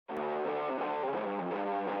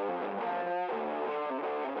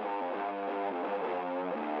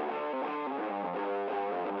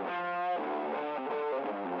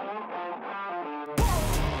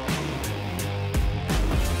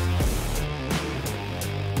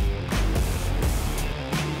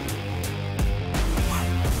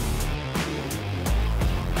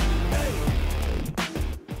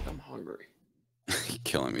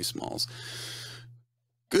Danny Smalls.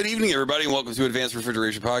 Good evening, everybody, and welcome to Advanced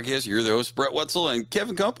Refrigeration Podcast. You're the host, Brett Wetzel and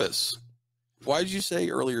Kevin Compass. Why did you say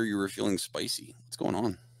earlier you were feeling spicy? What's going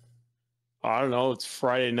on? I don't know. It's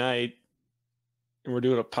Friday night, and we're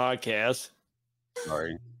doing a podcast.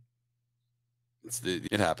 Sorry.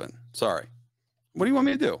 It happened. Sorry. What do you want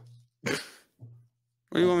me to do? What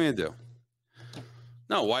do you want me to do?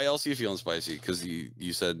 No, why else are you feeling spicy? Because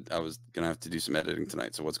you said I was going to have to do some editing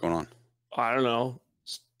tonight, so what's going on? I don't know.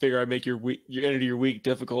 Just figure I'd make your end of your week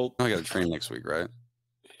difficult. I got to train next week, right?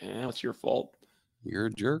 Yeah, it's your fault. You're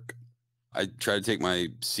a jerk. I tried to take my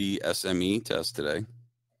CSME test today,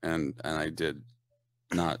 and I did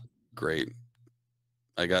not great.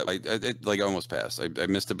 I almost passed. I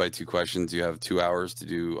missed it by 2 questions. You have 2 hours to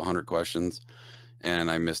do 100 questions, and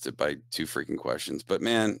I missed it by 2 freaking questions. But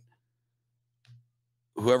man,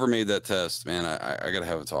 whoever made that test, man, I gotta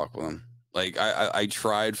have a talk with them. Like I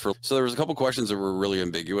tried so there was a couple questions that were really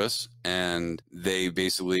ambiguous, and they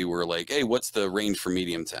basically were like, hey, what's the range for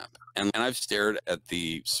medium temp? And I've stared at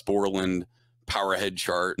the Sporland Powerhead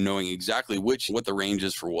chart, knowing exactly what the range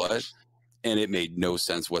is for what, and it made no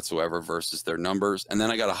sense whatsoever versus their numbers. And then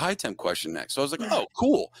I got a high temp question next. So I was like, oh,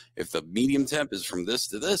 cool. If the medium temp is from this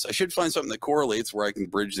to this, I should find something that correlates where I can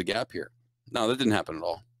bridge the gap here. No, that didn't happen at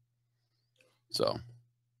all. So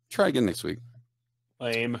try again next week.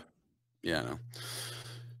 Lame. Yeah, I know.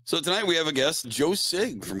 So tonight we have a guest, Joe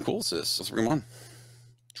Sigg from Coolsys. Let's bring him on.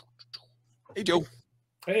 Hey, Joe.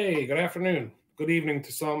 Hey, good afternoon. Good evening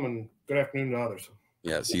to some and good afternoon to others.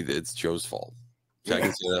 Yeah, see, it's Joe's fault. So I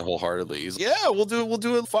can say that wholeheartedly. He's like, yeah, we'll do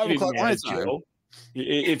it at 5 o'clock my time. Joe.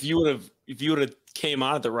 If you would have came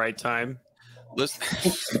on at the right time, listen,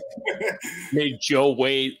 Made Joe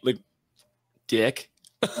wait like dick.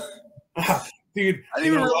 Dude, I didn't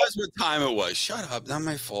even realize what time it was. Shut up, not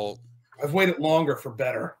my fault. I've waited longer for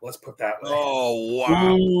better. Let's put that way. Oh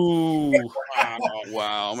wow. Ooh.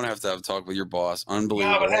 Wow. I'm gonna have to have a talk with your boss.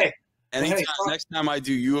 Unbelievable. No, but hey, next time I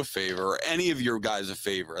do you a favor, or any of your guys a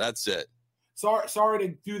favor, that's it. Sorry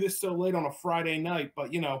to do this so late on a Friday night,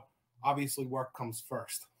 but obviously work comes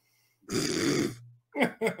first.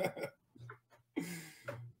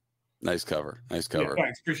 Nice cover. Yeah,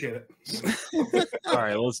 thanks. Appreciate it. All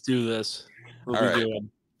right, let's do this. What All are we right.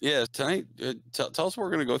 doing? Yeah, tonight, tell us what we're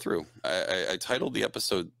going to go through. I titled the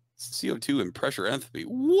episode CO2 and Pressure Enthalpy.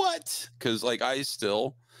 What? Because I'm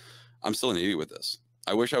still an idiot with this.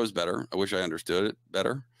 I wish I was better. I wish I understood it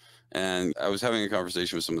better. And I was having a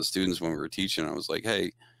conversation with some of the students when we were teaching. I was like,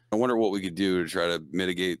 hey, I wonder what we could do to try to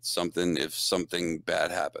mitigate something if something bad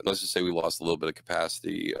happened. Let's just say we lost a little bit of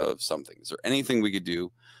capacity of something. Is there anything we could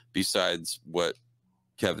do besides what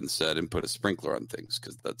Kevin said and put a sprinkler on things?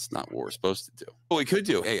 Because that's not what we're supposed to do. What we could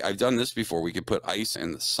do, hey, I've done this before. We could put ice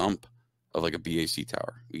in the sump of like a BAC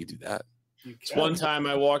tower. We could do that. One time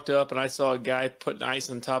I walked up and I saw a guy putting ice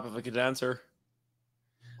on top of a condenser.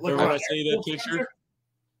 Remember when I sent you that picture?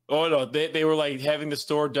 Oh no, they were like having the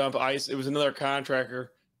store dump ice. It was another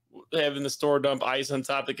contractor having the store dump ice on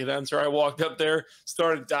top of the condenser. I walked up there,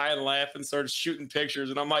 started dying laughing, started shooting pictures,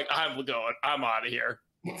 and I'm like, I'm out of here.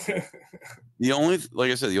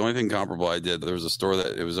 Like I said, the only thing comparable I did, there was a store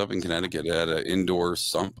that it was up in Connecticut. It had an indoor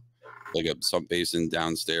sump, like a sump basin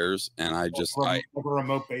downstairs, and like a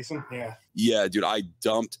remote basin. Yeah, dude, I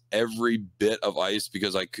dumped every bit of ice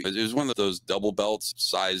because it was one of those double belts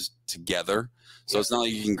sized together. So it's not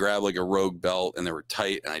like you can grab like a rogue belt, and they were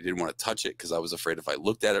tight, and I didn't want to touch it because I was afraid if I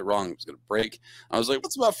looked at it wrong, it was going to break. I was like,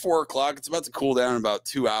 it's about 4 o'clock. It's about to cool down in about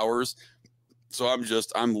 2 hours. So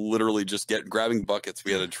I'm literally just grabbing buckets.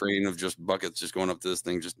 We had a train of just buckets just going up to this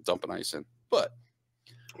thing, just dumping ice in. But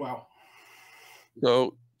wow.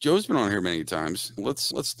 So Joe's been on here many times.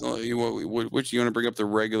 Let's which you want to bring up the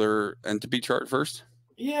regular entropy chart first?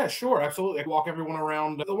 Yeah, sure, absolutely. I walk everyone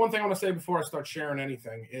around. The one thing I want to say before I start sharing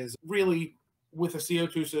anything is really with a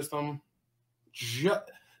CO2 system,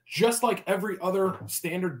 just like every other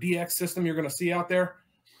standard DX system you're going to see out there,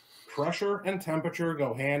 pressure and temperature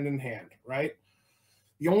go hand in hand, right?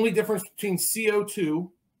 The only difference between CO2,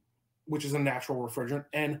 which is a natural refrigerant,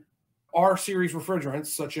 and R series refrigerants,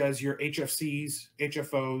 such as your HFCs,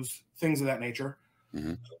 HFOs, things of that nature,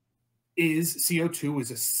 is CO2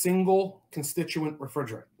 is a single constituent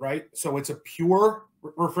refrigerant, right? So it's a pure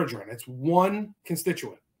refrigerant. It's one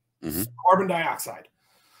constituent, carbon dioxide.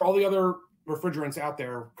 All the other refrigerants out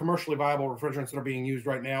there, commercially viable refrigerants that are being used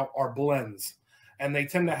right now, are blends. And they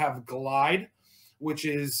tend to have glide, which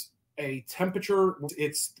is a temperature.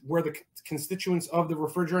 It's where the constituents of the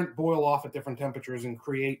refrigerant boil off at different temperatures and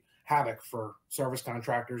create havoc for service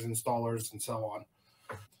contractors, installers, and so on.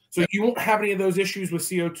 So you won't have any of those issues with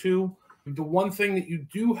CO2 The one thing that you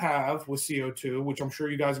do have with CO2, which I'm sure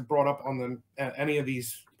you guys have brought up on any of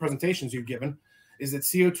these presentations you've given, is that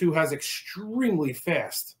CO2 has extremely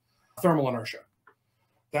fast thermal inertia.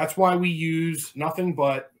 That's why we use nothing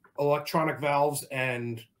but electronic valves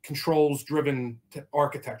and controls driven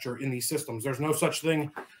architecture in these systems. There's no such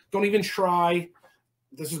thing. Don't even try.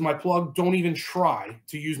 This is my plug. Don't even try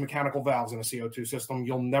to use mechanical valves in a CO2 system.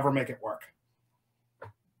 You'll never make it work.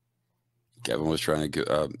 Kevin was trying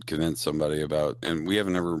to convince somebody about, and we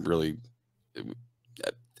haven't ever really,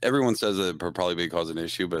 everyone says that it probably may cause an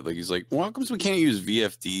issue, but like, he's like, well, how comes we can't use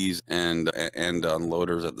VFDs and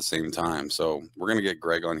unloaders at the same time? So we're going to get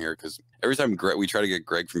Greg on here, because every time we try to get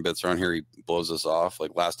Greg from Bits around here, he blows us off.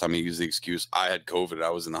 Like last time he used the excuse, I had COVID, I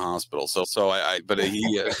was in the hospital. But he,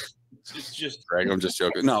 it's just Greg, I'm just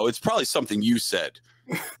joking. No, it's probably something you said.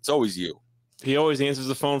 It's always you. He always answers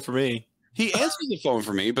the phone for me. He answers the phone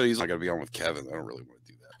for me, but he's not going to be on with Kevin. I don't really want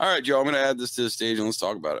to do that. All right, Joe, I'm going to add this to the stage and let's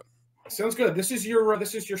talk about it. Sounds good. This is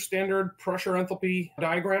your standard pressure enthalpy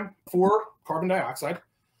diagram for carbon dioxide.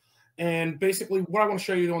 And basically what I want to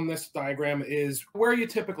show you on this diagram is where you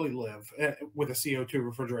typically live with a CO2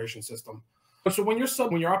 refrigeration system. So when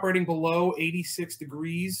you're operating below 86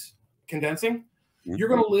 degrees condensing, you're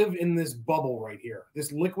going to live in this bubble right here,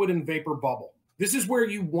 this liquid and vapor bubble. This is where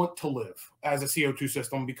you want to live as a CO2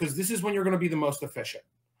 system, because this is when you're going to be the most efficient.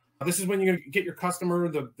 This is when you're going to get your customer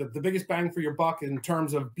the biggest bang for your buck in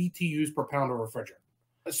terms of BTUs per pound of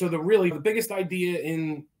refrigerant. So the biggest idea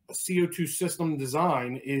in a CO2 system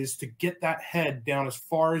design is to get that head down as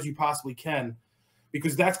far as you possibly can,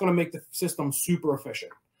 because that's going to make the system super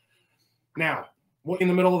efficient. Now, what in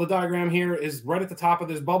the middle of the diagram here is right at the top of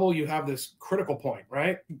this bubble, you have this critical point,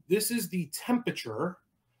 right? This is the temperature,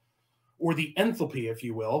 or the enthalpy, if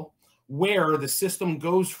you will, where the system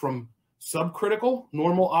goes from subcritical,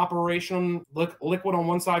 normal operation, liquid on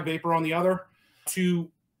one side, vapor on the other,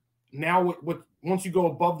 to now once you go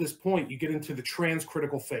above this point, you get into the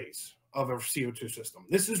transcritical phase of a CO2 system.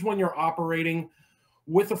 This is when you're operating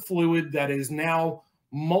with a fluid that is now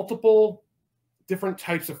multiple different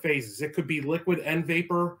types of phases. It could be liquid and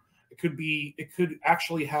vapor. It could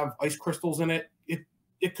actually have ice crystals in it.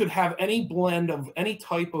 It could have any blend of any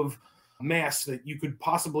type of mass that you could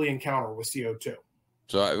possibly encounter with CO2.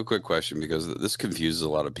 So I have a quick question, because this confuses a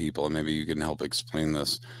lot of people, and maybe you can help explain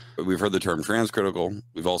this. We've heard the term transcritical.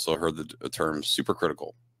 We've also heard the term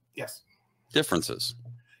supercritical. Yes. Differences,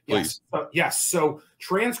 please. Yes. So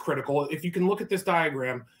transcritical, if you can look at this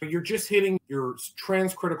diagram, you're just hitting your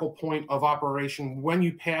transcritical point of operation when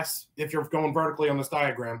you pass, if you're going vertically on this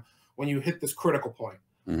diagram, when you hit this critical point.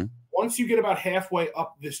 Mm-hmm. Once you get about halfway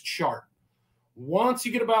up this chart, once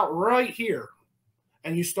you get about right here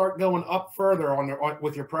and you start going up further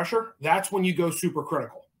with your pressure, that's when you go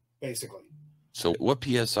supercritical, basically. So what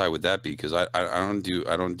PSI would that be? Because I don't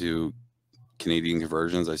do Canadian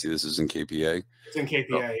conversions. I see this is in KPA. It's in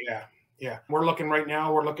KPA, yeah. We're looking right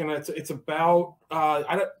now. We're looking at it's about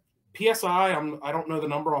PSI. I don't know the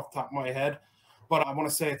number off the top of my head, but I want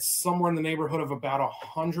to say it's somewhere in the neighborhood of about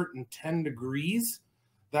 110 degrees.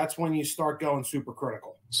 That's when you start going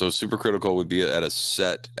supercritical. So supercritical would be at a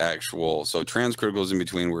set actual. So transcritical is in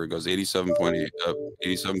between, where it goes 87.8 up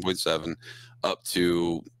 87.7 up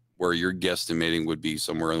to where you're guesstimating would be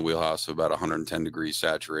somewhere in the wheelhouse of about 110 degrees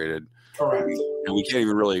saturated. Correct. And we can't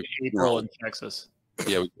even really April in Texas.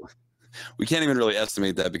 Yeah, we can't even really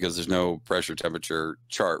estimate that, because there's no pressure temperature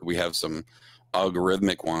chart. We have some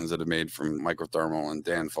algorithmic ones that are made from Microthermal and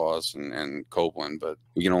Danfoss and Copeland, but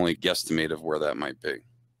we can only guesstimate of where that might be.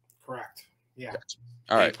 Correct. Yeah. Gotcha.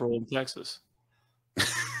 All right. April in Texas.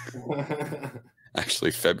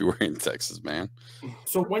 Actually, February in Texas, man.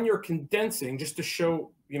 So when you're condensing, just to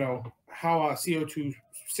show, how a CO2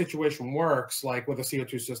 situation works, like with a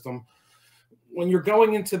CO2 system, when you're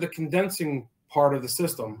going into the condensing part of the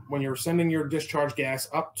system, when you're sending your discharge gas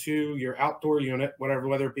up to your outdoor unit,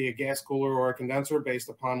 whether it be a gas cooler or a condenser, based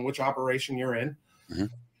upon which operation you're in, mm-hmm.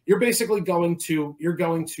 you're basically going to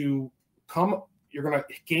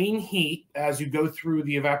gain heat as you go through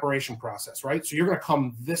the evaporation process, right? So you're going to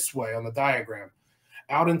come this way on the diagram,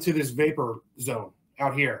 out into this vapor zone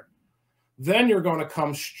out here. Then you're going to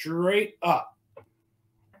come straight up.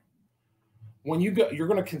 When you go, you're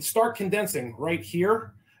going to start condensing right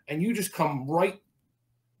here, and you just come right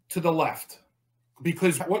to the left,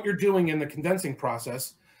 because what you're doing in the condensing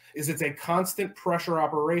process is it's a constant pressure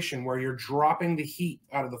operation where you're dropping the heat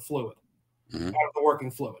out of the fluid, mm-hmm. out of the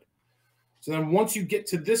working fluid. So then once you get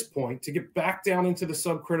to this point, to get back down into the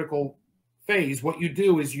subcritical phase, what you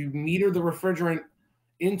do is you meter the refrigerant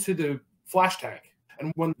into the flash tank.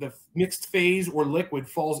 And when the mixed phase or liquid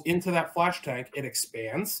falls into that flash tank, it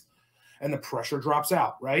expands. and the pressure drops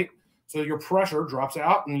out, right? So your pressure drops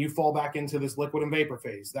out and you fall back into this liquid and vapor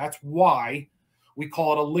phase. That's why we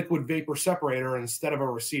call it a liquid vapor separator instead of a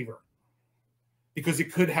receiver, because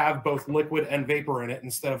it could have both liquid and vapor in it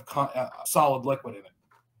instead of solid liquid in it.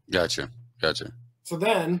 Gotcha. So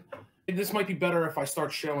then this might be better if I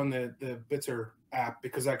start showing the Bitzer app,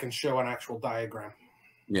 because I can show an actual diagram.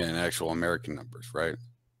 Yeah, and actual American numbers, right?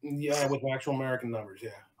 Yeah, with actual American numbers, yeah.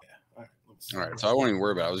 All right, so I won't even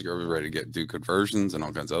worry about it. I was ready to do conversions and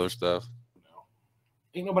all kinds of other stuff. No,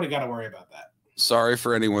 ain't nobody got to worry about that. Sorry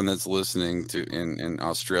for anyone that's listening to in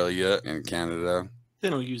Australia and Canada. They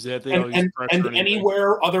don't use that. They and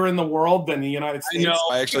anywhere other in the world than the United States. No,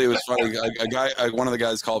 actually, it was funny. One of the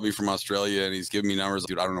guys called me from Australia, and he's giving me numbers.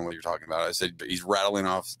 Dude, I don't know what you're talking about. I said, he's rattling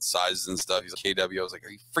off sizes and stuff. He's like, KW. I was like, are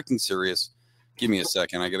you freaking serious? Give me a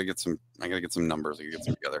second. I gotta get some numbers. I gotta get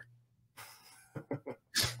some together.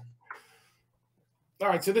 All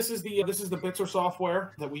right, so this is the Bitzer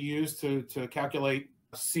software that we use to calculate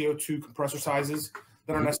CO2 compressor sizes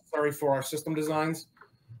that are necessary for our system designs.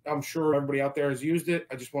 I'm sure everybody out there has used it.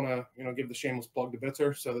 I just want to give the shameless plug to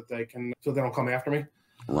Bitzer so that they don't come after me.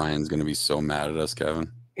 Ryan's gonna be so mad at us,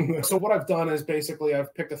 Kevin. So what I've done is basically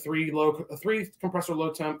I've picked a three compressor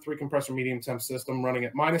low temp, 3 compressor medium temp system running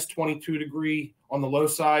at -22° on the low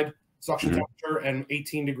side suction temperature and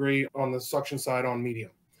 18° on the suction side on medium.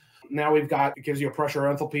 Now it gives you a pressure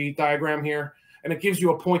enthalpy diagram here, and it gives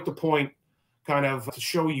you a point-to-point kind of to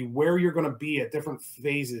show you where you're going to be at different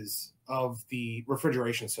phases of the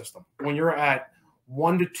refrigeration system. When you're at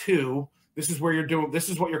 1 to 2, this is what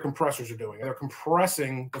your compressors are doing. They're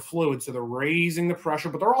compressing the fluid, so they're raising the pressure,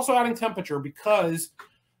 but they're also adding temperature because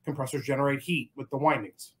compressors generate heat with the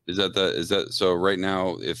windings. Is that so right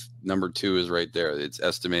now, if number 2 is right there, it's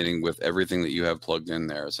estimating with everything that you have plugged in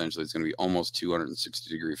there, essentially it's going to be almost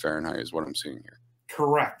 260° Fahrenheit is what I'm seeing here.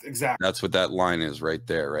 Correct. Exactly. That's what that line is right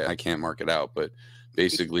there, right? I can't mark it out, but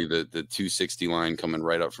basically the 260 line coming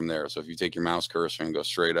right up from there. So if you take your mouse cursor and go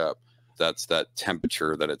straight up, that's that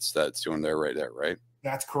temperature that's doing there right there, right?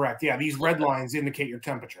 That's correct. Yeah, these red lines indicate your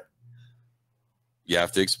temperature. You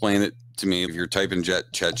have to explain it to me. If you're typing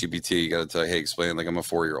ChatGPT, you got to tell, hey, explain it like I'm a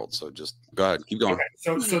 4-year-old. So just go ahead, keep going.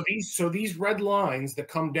 Okay. So these red lines that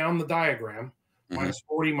come down the diagram,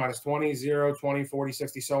 -40, -20, 0, 20, 40,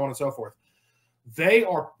 60, so on and so forth,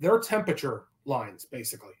 they're temperature lines,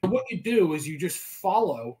 basically. What you do is you just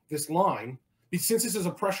follow this line. Since this is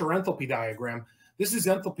a pressure enthalpy diagram, this is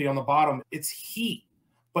enthalpy on the bottom. It's heat,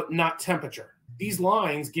 but not temperature. These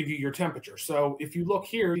lines give you your temperature. So if you look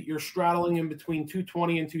here, you're straddling in between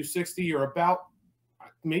 220 and 260. You're about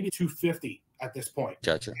maybe 250 at this point.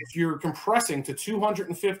 Gotcha. If you're compressing to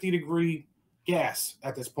 250° gas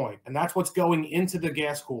at this point, and that's what's going into the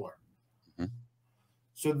gas cooler.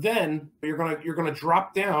 So then you're gonna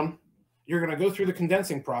drop down. You're gonna go through the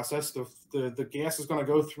condensing process. The gas is gonna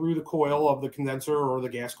go through the coil of the condenser or the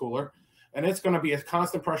gas cooler, and it's gonna be a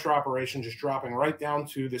constant pressure operation, just dropping right down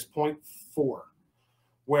to this 0.4,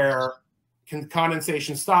 where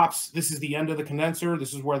condensation stops. This is the end of the condenser.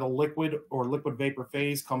 This is where the liquid or liquid vapor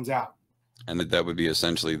phase comes out. And that would be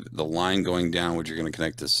essentially the line going down, which you're going to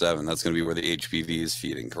connect to 7. That's going to be where the HPV is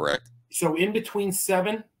feeding, correct? So in between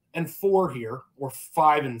 7 and 4 here, or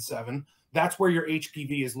 5 and 7, that's where your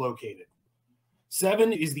HPV is located.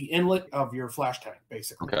 7 is the inlet of your flash tank,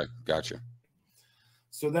 basically. Okay, gotcha.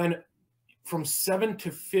 So then from 7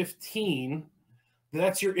 to 15,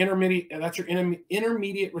 that's your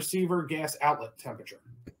intermediate receiver gas outlet temperature.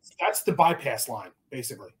 That's the bypass line,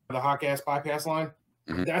 basically. The hot gas bypass line.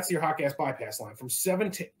 That's your hot gas bypass line. From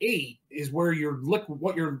 7 to 8 is where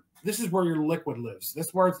this is where your liquid lives.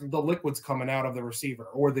 That's where the liquid's coming out of the receiver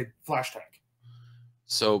or the flash tank.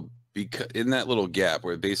 So because in that little gap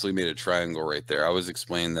where it basically made a triangle right there, I was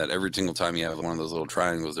explaining that every single time you have one of those little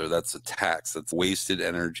triangles there, that's a tax. That's wasted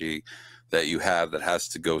energy that you have that has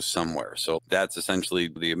to go somewhere. So that's essentially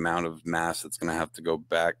the amount of mass that's going to have to go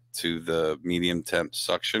back to the medium temp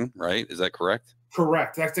suction, right? Is that correct?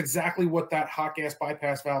 Correct. That's exactly what that hot gas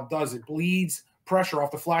bypass valve does. It bleeds pressure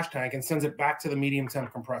off the flash tank and sends it back to the medium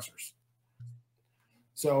temp compressors.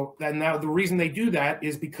 So then now the reason they do that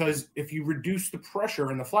is because if you reduce the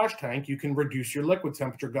pressure in the flash tank, you can reduce your liquid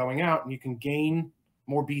temperature going out and you can gain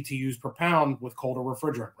more BTUs per pound with colder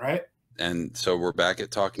refrigerant, right? And so we're back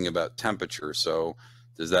at talking about temperature. So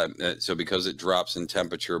so because it drops in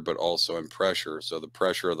temperature, but also in pressure. So the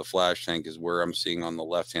pressure of the flash tank is where I'm seeing on the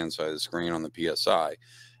left-hand side of the screen on the PSI.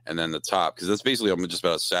 And then the top, because that's basically just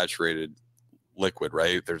about a saturated liquid,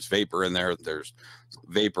 right? There's vapor in there,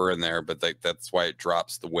 but that's why it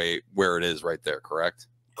drops the way where it is right there, correct?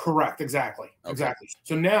 Correct. Exactly. Okay. Exactly.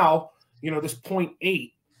 So now, this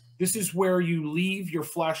 0.8, This is where you leave your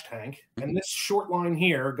flash tank, and this short line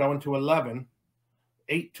here going to 11,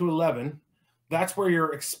 8 to 11, that's where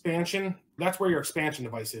your expansion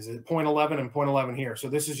device is at 0.11 and 0.11 here. So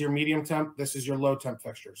this is your medium temp, this is your low temp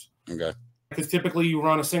fixtures. Okay. Because typically you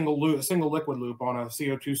run a single liquid loop on a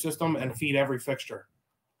CO2 system and feed every fixture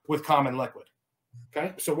with common liquid.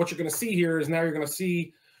 Okay, so what you're going to see here is now you're going to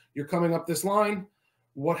see you're coming up this line.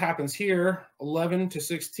 What happens here, 11 to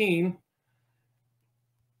 16,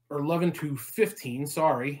 or 11 to 15,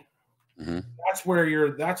 sorry. Mm-hmm. That's where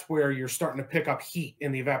you're starting to pick up heat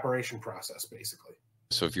in the evaporation process, basically.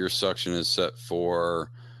 So if your suction is set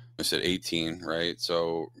for, I said 18, right?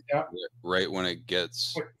 So yeah, right when it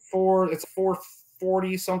gets it's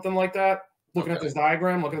 440, something like that. Looking at this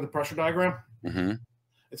diagram, looking at the pressure diagram, mm-hmm.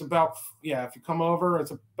 It's about, if you come over,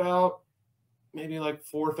 it's about maybe like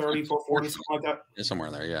 430, 440, something like that. Yeah, somewhere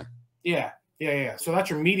in there, yeah. So that's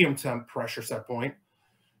your medium temp pressure set point.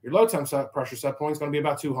 Your low temp pressure set point is going to be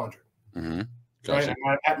about 200. Mm-hmm. Gotcha.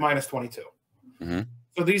 Right, at minus 22. Mm-hmm.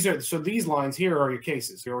 So these lines here are your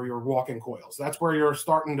cases, or your walk-in coils. That's where you're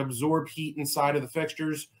starting to absorb heat inside of the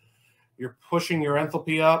fixtures. You're pushing your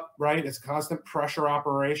enthalpy up, right? It's a constant pressure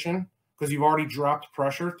operation because you've already dropped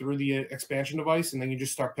pressure through the expansion device, and then you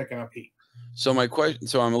just start picking up heat. So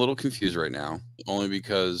I'm a little confused right now, only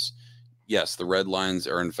because, yes, the red lines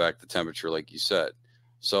are in fact the temperature, like you said.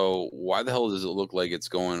 So why the hell does it look like it's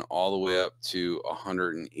going all the way up to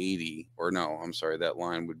 180? Or no, I'm sorry, that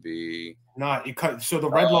line would be not. So the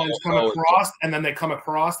red lines come across, and then they come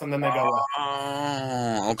across, and then they go up.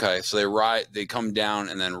 Oh, okay. So they come down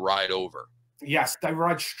and then ride over. Yes, they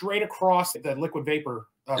ride straight across the liquid vapor.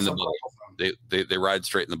 In the bubble. They ride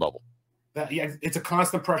straight in the bubble. It's a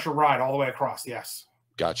constant pressure ride all the way across. Yes.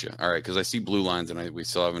 Gotcha. All right, because I see blue lines, and we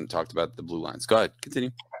still haven't talked about the blue lines. Go ahead,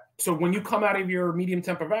 continue. So when you come out of your medium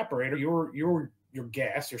temp evaporator, your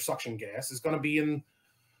gas, your suction gas, is going to be in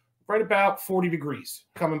right about 40 degrees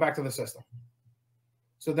coming back to the system.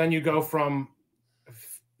 So then you go from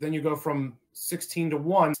 16 to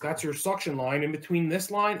 1. That's your suction line. In between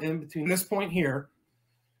this line and between this point here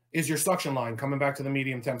is your suction line coming back to the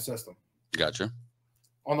medium temp system. Gotcha.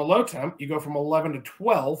 On the low temp, you go from 11 to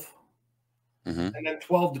 12, mm-hmm. and then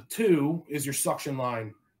 12 to 2 is your suction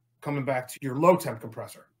line coming back to your low temp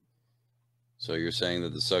compressor. So you're saying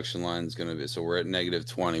that the suction line is going to be, so we're at negative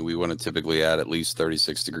 20. We want to typically add at least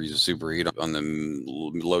 36 degrees of superheat on the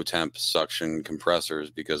low temp suction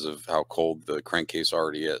compressors because of how cold the crankcase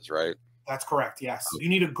already is, right? That's correct. Yes. You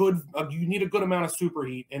need a good amount of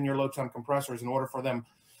superheat in your low temp compressors in order for them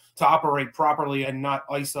to operate properly and not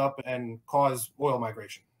ice up and cause oil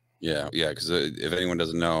migration. Yeah. Because if anyone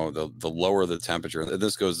doesn't know, the lower the temperature,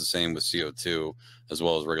 this goes the same with CO2 as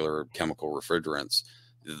well as regular chemical refrigerants.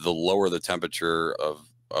 The lower the temperature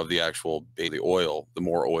of the actual the oil, the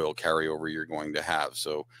more oil carryover you're going to have.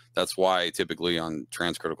 So that's why typically on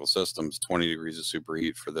transcritical systems, 20 degrees of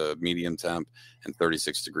superheat for the medium temp and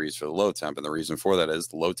 36 degrees for the low temp. And the reason for that is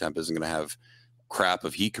the low temp isn't going to have crap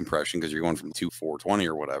of heat compression because you're going from 420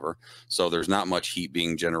 or whatever. So there's not much heat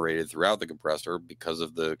being generated throughout the compressor because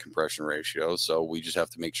of the compression ratio. So we just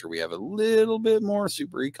have to make sure we have a little bit more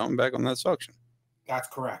superheat coming back on that suction. That's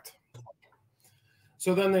correct.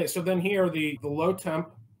 So then here the low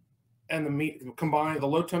temp and the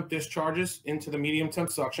low temp discharges into the medium temp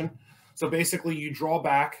suction. So basically you draw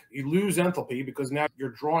back, you lose enthalpy because now you're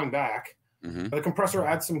drawing back. Mm-hmm. The compressor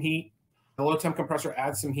adds some heat. The low temp compressor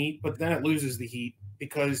adds some heat, but then it loses the heat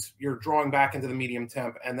because you're drawing back into the medium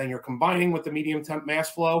temp, and then you're combining with the medium temp mass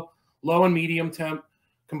flow. Low and medium temp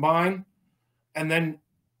combine, and then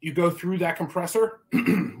you go through that compressor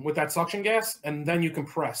with that suction gas, and then you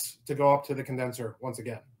compress to go up to the condenser once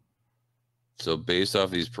again. So based off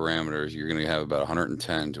these parameters, you're going to have about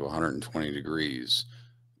 110 to 120 degrees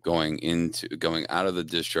going out of the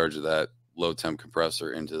discharge of that low temp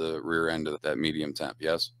compressor into the rear end of that medium temp.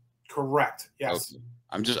 Yes. Correct. Yes. Okay.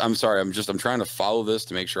 I'm sorry. I'm trying to follow this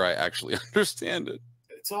to make sure I actually understand it.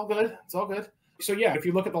 It's all good. So yeah, if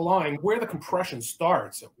you look at the line where the compression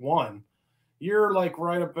starts at 1, you're like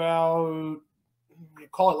right about,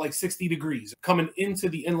 call it like 60 degrees coming into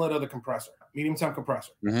the inlet of the compressor, medium temp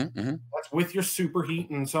compressor. Mm-hmm, mm-hmm. That's with your superheat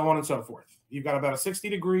and so on and so forth. You've got about a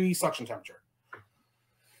 60-degree suction temperature.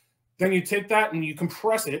 Then you take that and you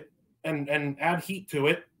compress it and add heat to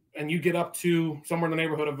it, and you get up to somewhere in the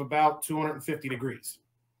neighborhood of about 250 degrees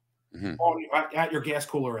mm-hmm. at your gas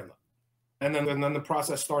cooler inlet. And then the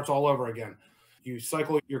process starts all over again. You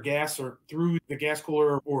cycle your gas or through the gas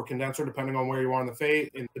cooler or condenser, depending on where you are in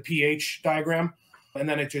the pH diagram, and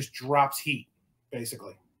then it just drops heat,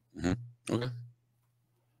 basically. Mm-hmm. Okay.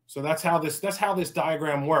 So that's how this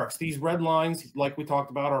diagram works. These red lines, like we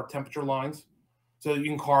talked about, are temperature lines, so that you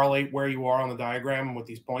can correlate where you are on the diagram with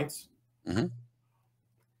these points. Mm-hmm.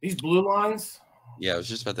 These blue lines. Yeah, I was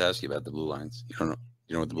just about to ask you about the blue lines. You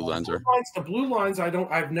know what the blue lines are? The blue lines,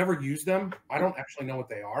 I've never used them. I don't actually know what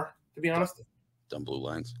they are, to be honest. Dumb blue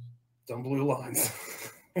lines. Dumb blue lines.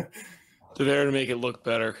 They're there to make it look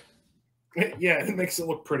better. Yeah, it makes it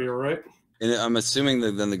look prettier, right? And I'm assuming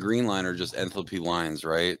that then the green line are just enthalpy lines,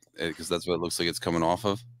 right? Because that's what it looks like it's coming off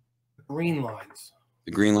of. Green lines.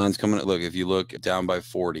 The green line's coming. Look, if you look down by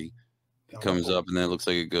 40, it comes up, and then it looks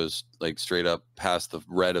like it goes like straight up past the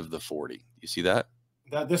red of the 40. You see that?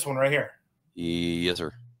 This one right here. Yes,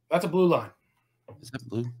 sir. That's a blue line. Is that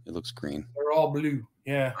blue? It looks green. They're all blue.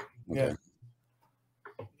 Yeah. Okay.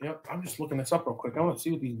 Yeah. Yep. I'm just looking this up real quick. I want to see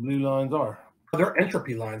what these blue lines are. They're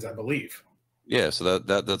entropy lines, I believe. Yeah. So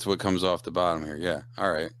that's what comes off the bottom here. Yeah.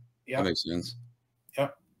 All right. Yeah. That makes sense.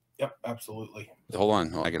 Yep. Absolutely. Hold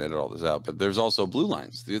on. I can edit all this out. But there's also blue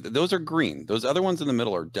lines. Those are green. Those other ones in the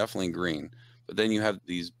middle are definitely green. But then you have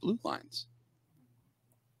these blue lines.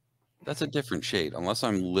 That's a different shade, unless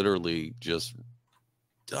I'm literally just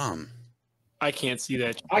dumb. I can't see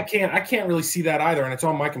that. I can't really see that either, and it's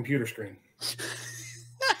on my computer screen.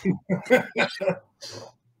 And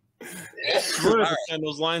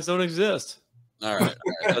those lines don't exist. All right.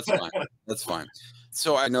 That's fine. That's fine.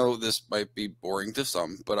 So I know this might be boring to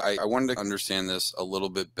some, but I wanted to understand this a little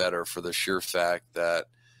bit better for the sheer fact that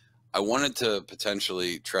I wanted to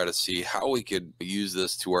potentially try to see how we could use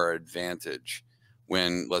this to our advantage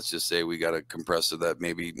when, let's just say, we got a compressor that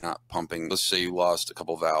maybe not pumping. Let's say you lost a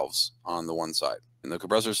couple valves on the one side and the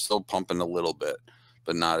compressor's still pumping a little bit,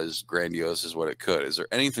 but not as grandiose as what it could. Is there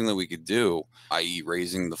anything that we could do, i.e.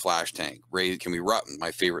 raising the flash tank? Can we rob,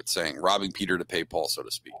 my favorite saying, robbing Peter to pay Paul, so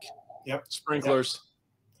to speak? Yep. Sprinklers.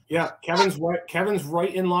 Yeah. Kevin's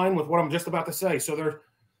right in line with what I'm just about to say. So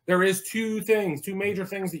there is two major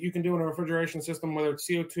things that you can do in a refrigeration system, whether it's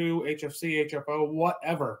CO2, HFC, HFO,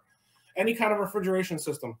 whatever, any kind of refrigeration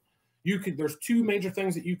system. There's two major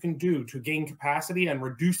things that you can do to gain capacity and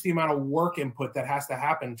reduce the amount of work input that has to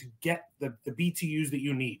happen to get the BTUs that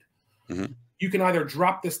you need. Mm-hmm. You can either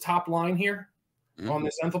drop this top line here on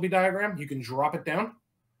this enthalpy diagram, you can drop it down,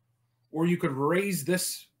 or you could raise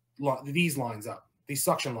these lines up, these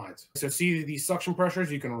suction lines. So see these suction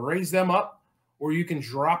pressures, you can raise them up, or you can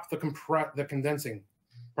drop the condensing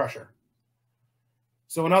pressure.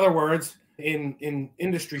 So in other words, in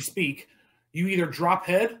industry speak, you either drop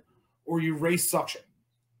head or you raise suction.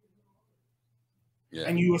 Yeah.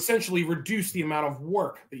 And you essentially reduce the amount of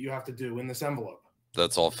work that you have to do in this envelope.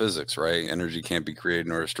 That's all physics, right? Energy can't be created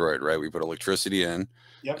nor destroyed, right? We put electricity in,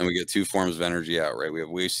 and we get two forms of energy out, right? We have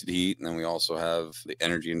wasted heat, and then we also have the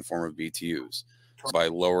energy in the form of BTUs. So by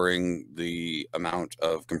lowering the amount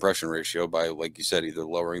of compression ratio, by, like you said, either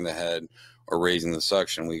lowering the head or raising the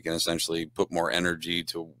suction, we can essentially put more energy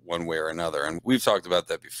to one way or another. And we've talked about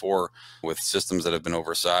that before with systems that have been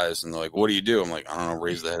oversized, and they're like, what do you do? I'm like, I don't know,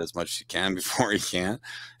 raise the head as much as you can before you can't.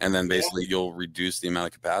 And then basically you'll reduce the amount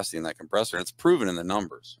of capacity in that compressor. And it's proven in the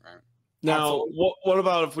numbers, right? Now, what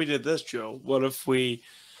about if we did this, Joe? What if we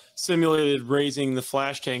simulated raising the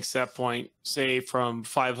flash tank set point, say from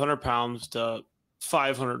 500 pounds to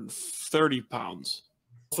 530 pounds?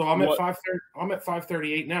 So I'm at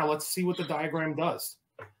 538 now. Let's see what the diagram does.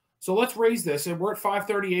 So let's raise this, and we're at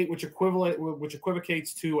 538, which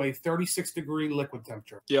equivocates to a 36-degree liquid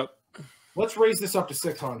temperature. Yep. Let's raise this up to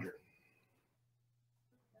 600.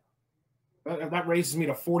 That raises me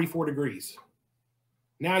to 44 degrees.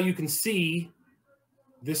 Now you can see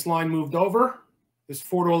this line moved over. This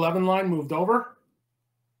 4 to 11 line moved over.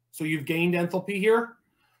 So you've gained enthalpy here.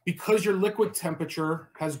 Because your liquid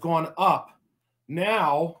temperature has gone up,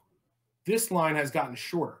 now this line has gotten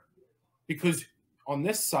shorter because on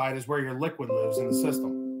this side is where your liquid lives in the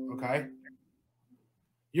system, okay?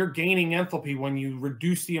 You're gaining enthalpy when you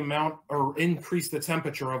reduce the amount or increase the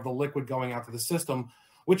temperature of the liquid going out to the system,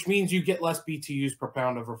 which means you get less BTUs per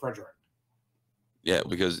pound of refrigerant. Yeah,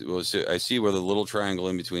 because I see where the little triangle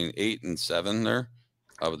in between 8 and 7 there.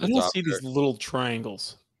 I don't see these little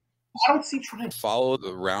triangles. I don't see triangles. Follow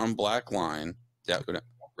the round black line down,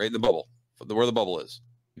 right in the bubble, where the bubble is.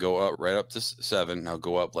 Go up right up to 7. Now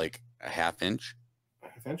go up like a half inch.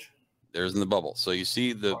 Half inch? There's in the bubble. So you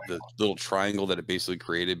see the little triangle that it basically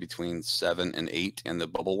created between 7 and 8 and the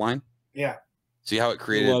bubble line? Yeah. See how it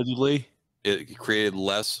created? Allegedly. It created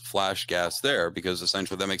less flash gas there because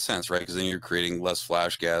essentially that makes sense, right? Because then you're creating less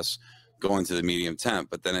flash gas going to the medium temp.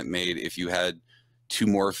 But then it made, if you had 2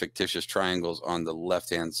 more fictitious triangles on the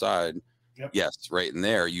left-hand side, yes, right in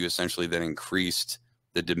there, you essentially then increased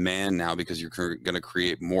the demand now, because you're going to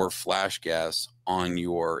create more flash gas on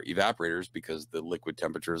your evaporators because the liquid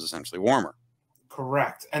temperature is essentially warmer.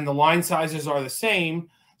 Correct. And the line sizes are the same.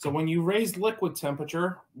 So when you raise liquid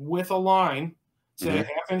temperature with a line, say a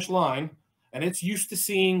half-inch line, and it's used to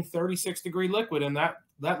seeing 36-degree liquid, and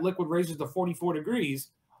that liquid raises to 44 degrees,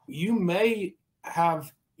 you may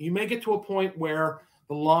get to a point where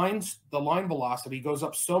the line velocity goes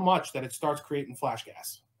up so much that it starts creating flash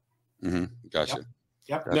gas. Gotcha.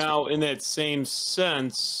 Yep. Gotcha. Now, in that same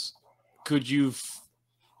sense, could you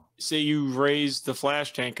say you raise the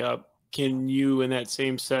flash tank up? Can you, in that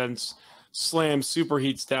same sense, slam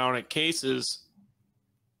superheats down at cases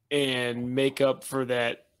and make up for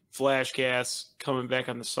that flash gas coming back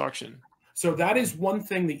on the suction? So that is one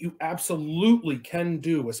thing that you absolutely can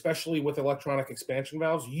do, especially with electronic expansion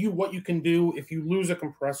valves. What you can do if you lose a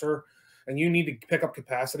compressor and you need to pick up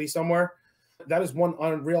capacity somewhere, that is one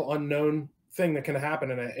real unknown thing that can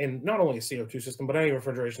happen in not only a CO2 system, but any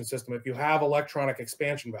refrigeration system. If you have electronic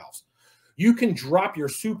expansion valves, you can drop your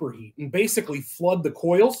superheat and basically flood the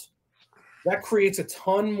coils. That creates a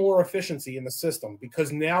ton more efficiency in the system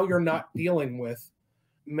because now you're not dealing with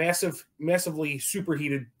massively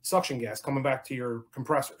superheated suction gas coming back to your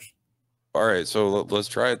compressors. All right, so let's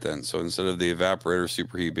try it then. So instead of the evaporator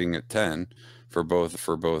superheat being at 10 for both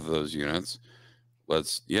of those units,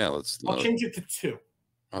 let's change it to 2.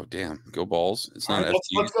 Oh damn, go balls. It's not right,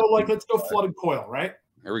 let's go flooded coil, right?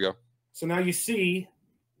 Here we go. So now you see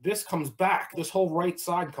this comes back. This whole right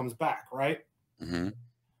side comes back, right? Did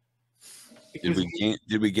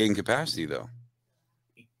we gain capacity though?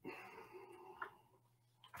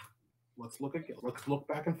 Let's look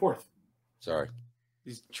back and forth. Sorry.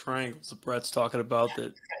 These triangles that Brett's talking about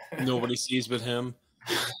that nobody sees but him.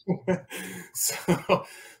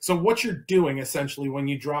 So what you're doing essentially when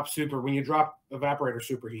you drop evaporator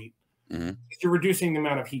superheat, is you're reducing the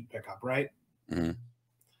amount of heat pickup, right?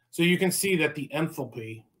 So you can see that the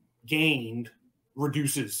enthalpy gained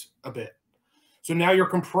reduces a bit. So now your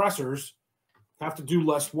compressors have to do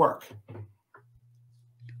less work. Yeah,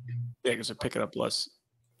 because they're picking up less.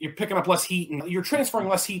 You're picking up less heat and you're transferring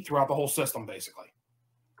less heat throughout the whole system, basically.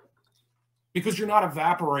 Because you're not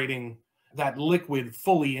evaporating that liquid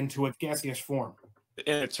fully into a gaseous form.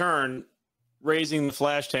 In turn, raising the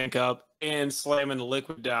flash tank up and slamming the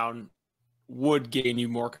liquid down would gain you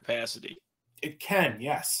more capacity. It can,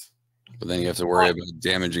 yes. But then you have to worry about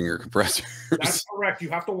damaging your compressors. That's correct. You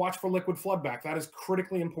have to watch for liquid flood back. That is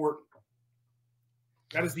critically important.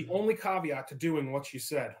 That is the only caveat to doing what you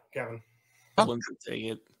said, Kevin. I wouldn't take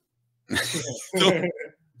it.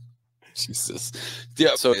 Jesus.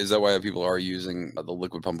 Yeah. So is that why people are using the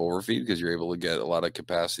liquid pump overfeed? Because you're able to get a lot of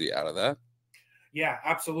capacity out of that? Yeah,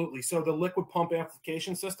 absolutely. So the liquid pump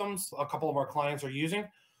amplification systems, a couple of our clients are using.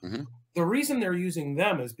 The reason they're using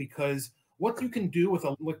them is because what you can do with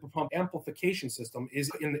a liquid pump amplification system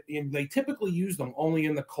is they typically use them only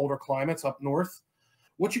in the colder climates up north.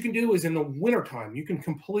 What you can do is in the wintertime, you can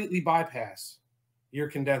completely bypass your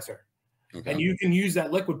condenser. Okay. And you can use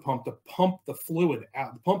that liquid pump to pump the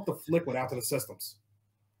liquid out to the systems.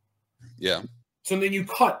 Yeah. So then you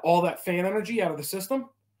cut all that fan energy out of the system,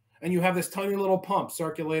 and you have this tiny little pump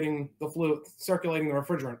circulating the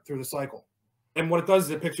refrigerant through the cycle. And what it does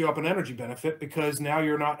is it picks you up an energy benefit because now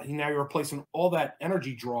you're replacing all that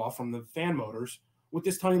energy draw from the fan motors with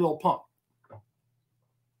this tiny little pump.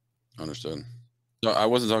 Understood. No, I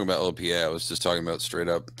wasn't talking about LPA. I was just talking about straight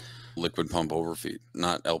up liquid pump overfeed,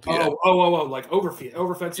 not LPA. Oh, like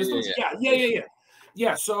overfed systems.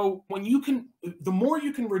 Yeah. So the more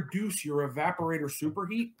you can reduce your evaporator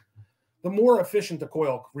superheat, the more efficient the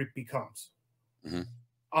coil becomes.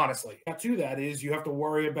 Honestly, now to that is you have to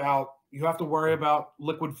worry about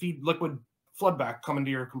liquid flood back coming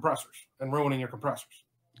to your compressors and ruining your compressors.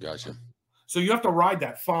 Gotcha. So you have to ride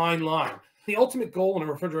that fine line. The ultimate goal in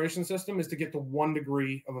a refrigeration system is to get to 1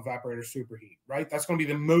 degree of evaporator superheat, right? That's going to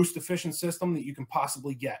be the most efficient system that you can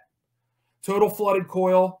possibly get. Total flooded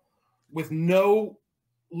coil with no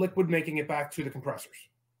liquid making it back to the compressors.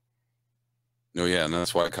 No, yeah, and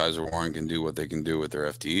that's why Kaiser Warren can do what they can do with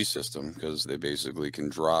their FTE system, because they basically can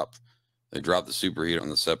drop the superheat on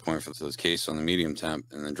the set point for those case on the medium temp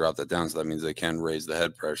and then drop that down. So that means they can raise the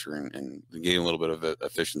head pressure and gain a little bit of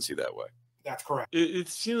efficiency that way. That's correct. It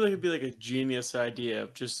seems like it'd be like a genius idea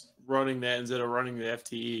of just running that instead of running the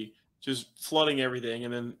FTE, just flooding everything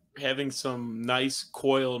and then having some nice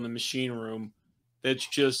coil in the machine room that's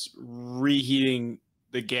just reheating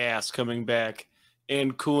the gas coming back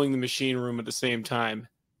and cooling the machine room at the same time.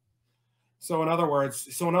 So in other words,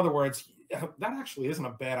 that actually isn't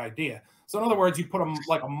a bad idea. So in other words, you put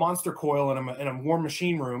a monster coil in a warm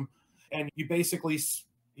machine room, and you basically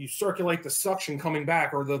you circulate the suction coming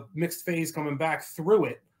back, or the mixed phase coming back through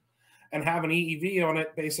it, and have an EEV on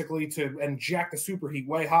it basically and jack the superheat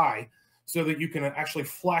way high so that you can actually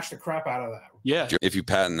flash the crap out of that. Yeah. If you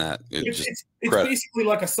patent that, it's basically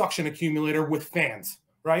like a suction accumulator with fans,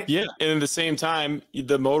 right? Yeah. And at the same time,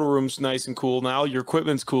 the motor room's nice and cool now. Your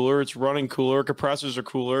equipment's cooler. It's running cooler. Compressors are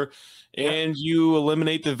cooler. And you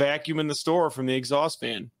eliminate the vacuum in the store from the exhaust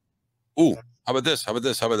fan. Ooh. How about this? How about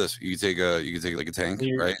this? How about this? You can take like a tank,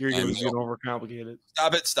 right? You're going to overcomplicate it.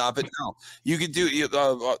 Stop it. No, you could do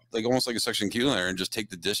like almost like a suction accumulator and just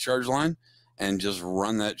take the discharge line and just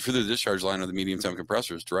run that through the discharge line of the medium temp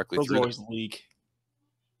compressors directly Those through. Always leak.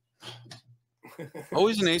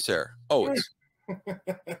 Always an ace air. Always.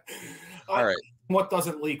 All right. What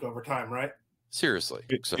doesn't leak over time, right? Seriously,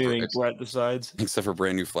 Brett decides. Except for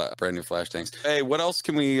brand new flash tanks. Hey, what else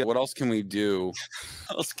can we do? What else can we do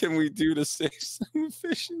to save some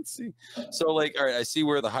efficiency? So, like, all right, I see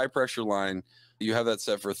where the high pressure line, you have that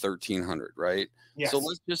set for 1300, right? Yes. So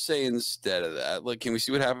let's just say instead of that, like, can we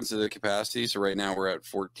see what happens to the capacity? So right now we're at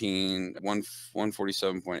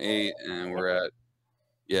 147.8, and we're at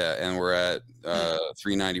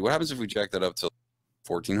 390. What happens if we jack that up to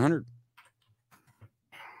 1400?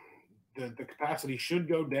 The capacity should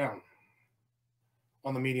go down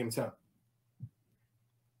on the medium temp,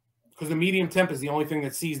 because the medium temp is the only thing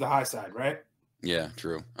that sees the high side, right? Yeah,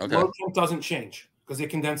 true. Okay. Low temp doesn't change because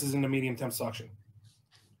it condenses into medium temp suction.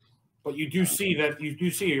 But you do see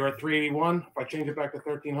you're at 381. If I change it back to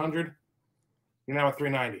 1300, you're now at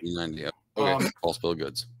 390. 390. Yeah. Okay. All spill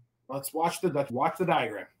goods. Let's watch the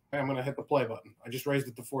diagram. I'm going to hit the play button. I just raised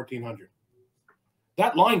it to 1400.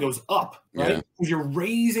 That line goes up, right? Yeah. Because you're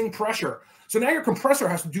raising pressure. So now your compressor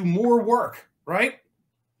has to do more work, right?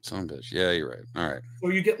 Son of a bitch. Yeah, you're right. All right. So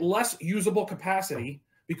you get less usable capacity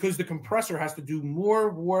because the compressor has to do more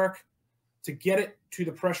work to get it to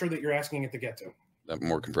the pressure that you're asking it to get to. That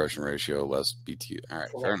more compression ratio, less BTU. All right,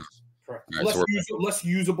 Correct. fair enough. Correct. All right, Less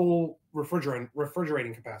usable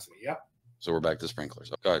refrigerating capacity. Yep. So we're back to sprinklers.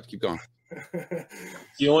 Go ahead, keep going.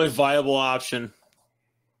 The only viable option.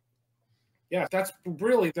 Yeah, that's a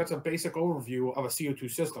basic overview of a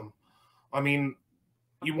CO2 system. I mean,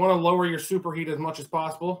 you want to lower your superheat as much as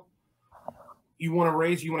possible. You want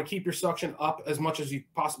to keep your suction up as much as you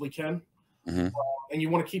possibly can. Mm-hmm. And you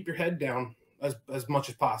want to keep your head down as much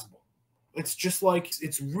as possible. It's just like,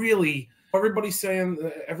 it's really, everybody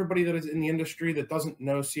that is in the industry that doesn't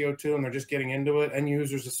know CO2 and they're just getting into it, end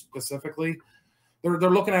users specifically, they're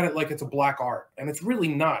looking at it like it's a black art, and it's really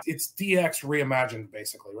not. It's DX reimagined,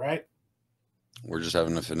 basically, right? We're just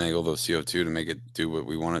having to finagle the CO2 to make it do what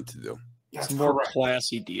we want it to do. That's it's more correct.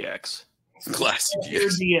 classy DX. Classy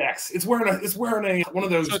DX. It's wearing one of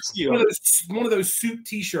those suit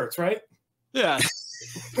T-shirts, right? Yeah.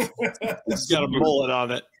 It's got a mullet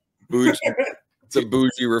on it. Bougie. It's a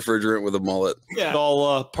bougie refrigerant with a mullet. Yeah,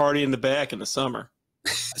 all party in the back in the summer.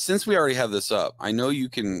 Since we already have this up, I know you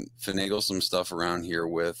can finagle some stuff around here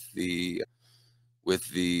with the raise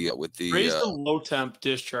the low temp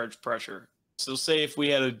discharge pressure. So say if we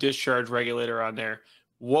had a discharge regulator on there,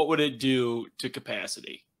 what would it do to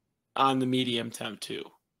capacity on the medium temp too?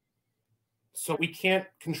 So we can't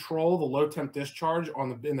control the low temp discharge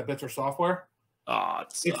in the Bitzer software.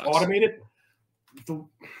 It's automated.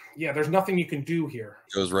 There's nothing you can do here.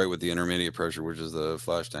 It goes right with the intermediate pressure, which is the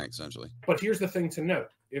flash tank, essentially. But here's the thing to note.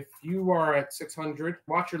 If you are at 600,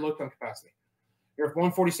 watch your low temp capacity. You're at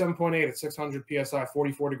 147.8 at 600 PSI,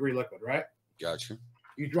 44 degree liquid, right? Gotcha.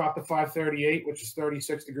 You drop to 538, which is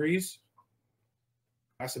 36 degrees.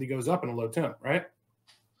 Capacity goes up in a low temp, right?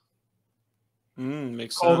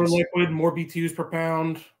 Makes Colder sense. liquid, more BTUs per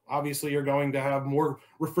pound. Obviously, you're going to have more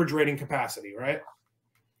refrigerating capacity, right?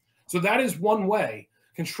 So that is one way.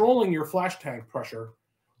 Controlling your flash tank pressure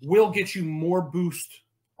will get you more boost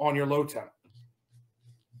on your low temp.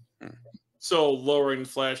 So lowering the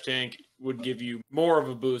flash tank would give you more of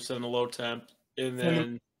a boost than the low temp, and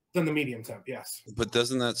then than the medium temp, yes. But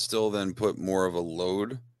doesn't that still then put more of a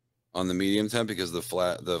load on the medium temp, because the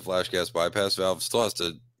flash gas bypass valve still has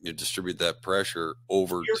to distribute that pressure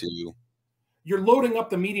over to. You're loading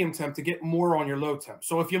up the medium temp to get more on your low temp.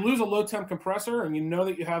 So if you lose a low temp compressor and you know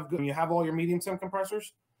that you have all your medium temp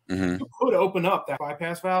compressors, mm-hmm. you could open up that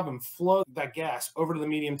bypass valve and flow that gas over to the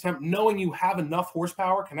medium temp, knowing you have enough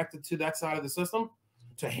horsepower connected to that side of the system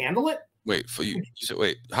to handle it. Wait, you said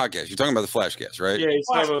hot gas. You're talking about the flash gas, right? Yeah,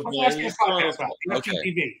 flash gas bypass valve.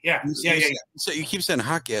 Okay. Yeah. So you keep saying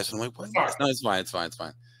hot gas, and I'm like, what? Sorry. No, it's fine. It's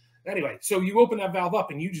fine. Anyway, so you open that valve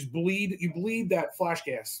up and you just bleed that flash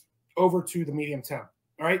gas over to the medium temp.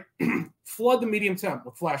 All right. Flood the medium temp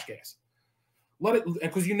with flash gas. Let it,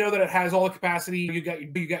 because you know that it has all the capacity. You got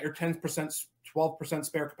your 10%, 12%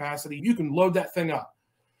 spare capacity. You can load that thing up,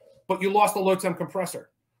 but you lost a low temp compressor.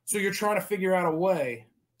 So you're trying to figure out a way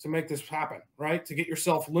to make this happen, right? To get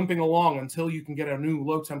yourself limping along until you can get a new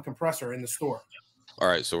low temp compressor in the store. All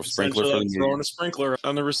right, so sprinkler for the throwing a sprinkler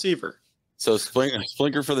on the receiver. So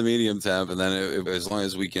sprinkler for the medium temp, and then as long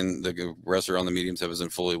as we can, the compressor on the medium temp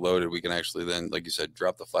isn't fully loaded, we can actually then, like you said,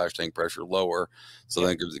 drop the flash tank pressure lower. So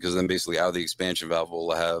then, because then basically out of the expansion valve, we'll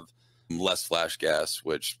have less flash gas,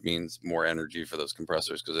 which means more energy for those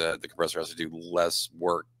compressors, because the compressor has to do less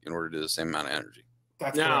work in order to do the same amount of energy.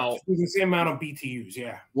 That's now the same amount of BTUs.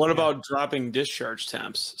 Yeah. What about dropping discharge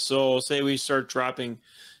temps? So say we start dropping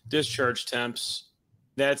discharge temps,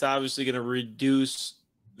 that's obviously going to reduce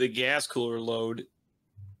the gas cooler load,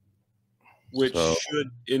 which should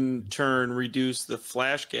in turn reduce the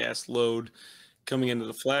flash gas load coming into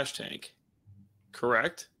the flash tank.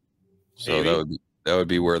 Correct? So that would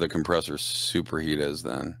be where the compressor superheat is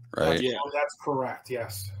then, right? Yeah, that's correct.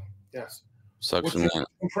 Yes. Suction line.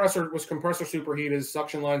 Compressor superheat is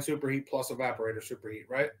suction line superheat plus evaporator superheat,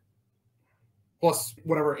 right? Plus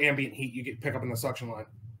whatever ambient heat you pick up in the suction line.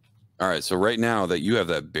 All right, so right now that you have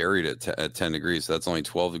that buried at 10 degrees, so that's only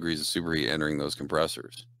 12 degrees of superheat entering those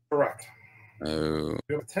compressors. Correct. Oh.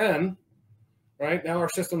 We have 10, right? Now our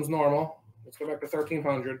system's normal. Let's go back to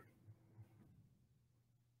 1300.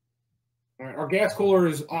 All right, our gas cooler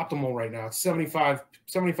is optimal right now. It's 75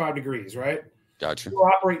 degrees, right? Gotcha. We're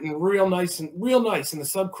operating real nice in the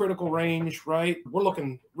subcritical range, right? We're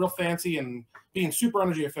looking real fancy and being super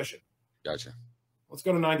energy efficient. Gotcha. Let's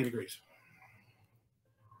go to 90 degrees.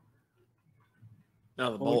 Now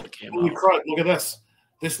the bullet came out. Look at this.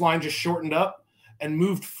 This line just shortened up and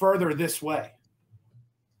moved further this way.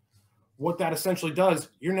 What that essentially does,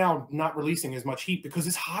 you're now not releasing as much heat because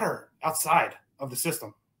it's hotter outside of the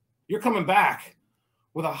system. You're coming back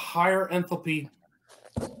with a higher enthalpy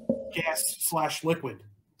gas/liquid.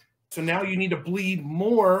 So now you need to bleed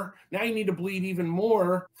more. Now you need to bleed even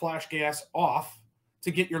more flash gas off to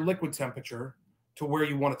get your liquid temperature to where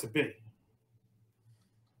you want it to be.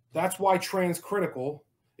 That's why transcritical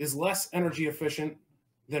is less energy efficient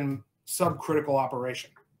than subcritical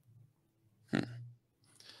operation.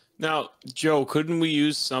 Now, Joe, couldn't we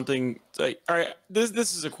use something like, all right, this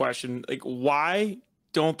is a question. Like, why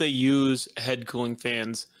don't they use head cooling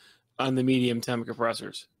fans on the medium temp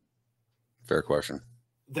compressors? Fair question.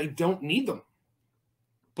 They don't need them.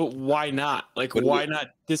 But why not? Like, why not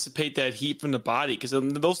dissipate that heat from the body? Because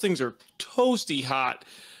those things are toasty hot,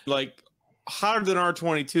 like hotter than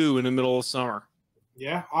R22 in the middle of summer.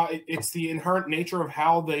 Yeah, it's the inherent nature of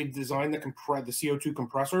how they design the CO2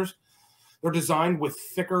 compressors. They're designed with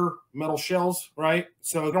thicker metal shells, right?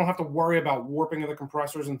 So you don't have to worry about warping of the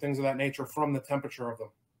compressors and things of that nature from the temperature of them.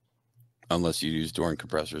 Unless you use Doran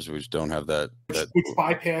compressors, which don't have that. Which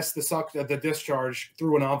bypass the discharge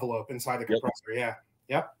through an envelope inside the compressor. Yeah.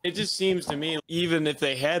 Yep. It just seems to me, even if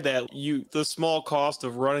they had that, the small cost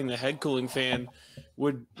of running the head cooling fan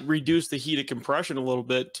would reduce the heat of compression a little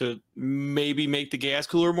bit to maybe make the gas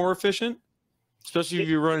cooler more efficient, especially if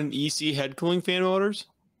you're running EC head cooling fan motors.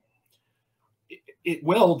 It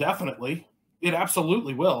will, definitely. It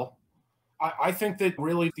absolutely will. I think that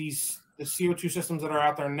really the CO2 systems that are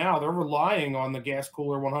out there now, they're relying on the gas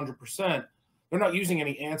cooler 100%. They're not using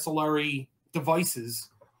any ancillary devices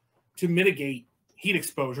to mitigate heat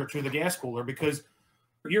exposure to the gas cooler, because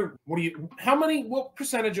what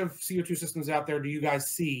percentage of CO2 systems out there do you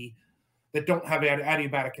guys see that don't have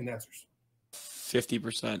adiabatic condensers?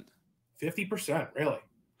 50%. 50%, really?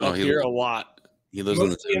 Up here, a lot. He lives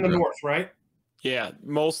in the north, right? Yeah,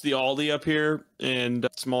 most of the Aldi up here and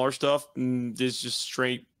smaller stuff is just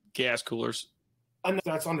straight gas coolers. And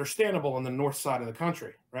that's understandable in the north side of the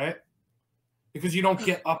country, right? Because you don't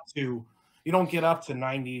get up to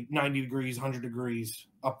 90 degrees, 100 degrees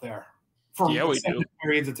up there for extended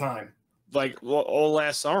periods of time. Like all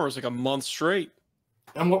last summer was like a month straight.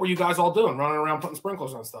 And what were you guys all doing? Running around putting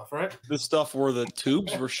sprinklers on stuff, right? The stuff where the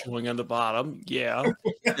tubes were showing on the bottom. Yeah.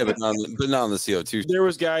 Yeah, but not on the CO2. There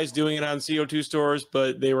was guys doing it on CO2 stores,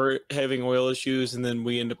 but they were having oil issues, and then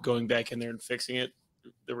we end up going back in there and fixing it,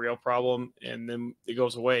 the real problem, and then it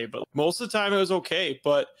goes away. But most of the time it was okay.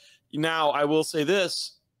 But now I will say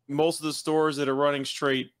this, most of the stores that are running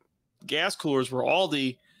straight gas coolers were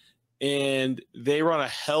Aldi, and they run a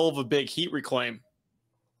hell of a big heat reclaim.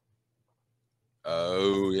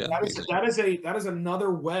 Oh yeah, that is another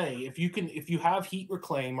way. If you have heat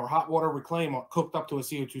reclaim or hot water reclaim cooked up to a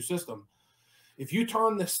CO2 system, if you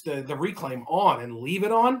turn the reclaim on and leave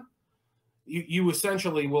it on, you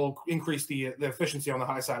essentially will increase the efficiency on the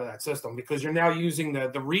high side of that system, because you're now using the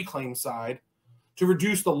reclaim side to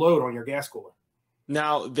reduce the load on your gas cooler.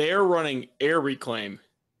 Now they're running air reclaim,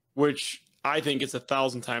 which I think is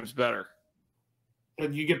 1,000 times better.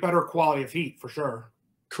 And you get better quality of heat for sure.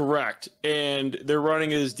 Correct. And they're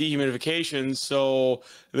running as dehumidification, so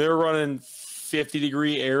they're running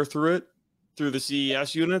 50-degree air through it, through the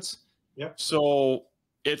CES units. Yep. So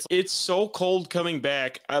it's so cold coming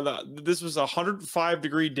back. This was a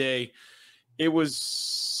 105-degree day. It was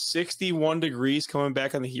 61 degrees coming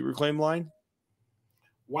back on the heat reclaim line.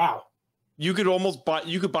 Wow. You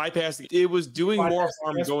could bypass it. It was doing more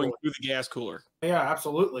harm going through the gas cooler. Yeah,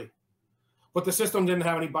 absolutely. But the system didn't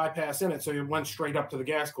have any bypass in it, so it went straight up to the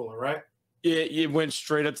gas cooler, right? It went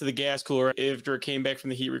straight up to the gas cooler after it came back from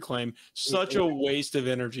the heat reclaim. Such a waste of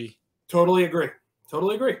energy. Totally agree.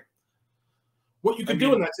 Totally agree. What you could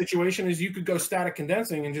do in that situation is you could go static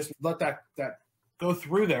condensing and just let that go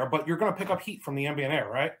through there, but you're going to pick up heat from the ambient air,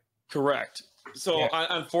 right? Correct. So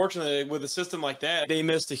unfortunately, with a system like that, they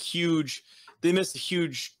missed a huge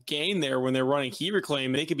gain there when they're running heat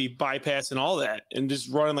reclaim. They could be bypassing all that and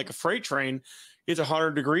just running like a freight train. It's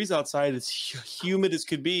 100 degrees outside. It's humid as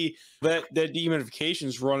could be. That dehumidification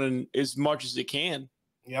is running as much as it can.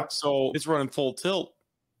 Yeah. So it's running full tilt.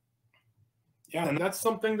 Yeah, and that's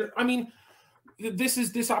something that, I mean,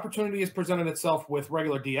 this opportunity has presented itself with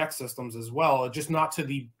regular DX systems as well, just not to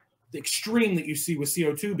the extreme that you see with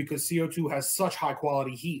CO2, because CO2 has such high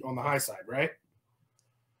quality heat on the high side, right?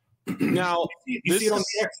 Now, you see it on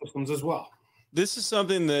DX systems as well. This is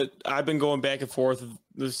something that I've been going back and forth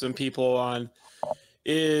with some people on,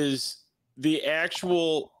 is the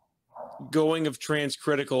actual going of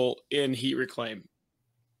transcritical in heat reclaim,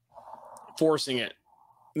 forcing it.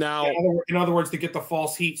 Now, in other words, to get the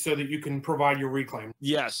false heat so that you can provide your reclaim.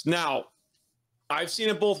 Yes. Now, I've seen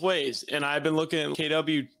it both ways, and I've been looking at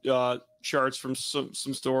KW charts from some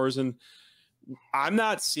stores, and I'm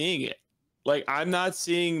not seeing it. Like, I'm not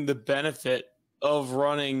seeing the benefit of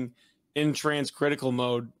running in transcritical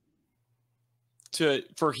mode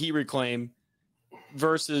for heat reclaim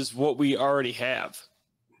versus what we already have.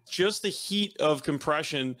 Just the heat of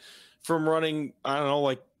compression from running, I don't know,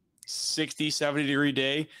 like 60, 70 degree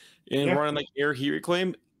day and running like air heat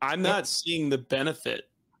reclaim. I'm not seeing the benefit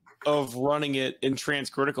of running it in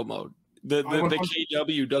transcritical mode. The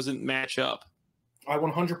KW doesn't match up. I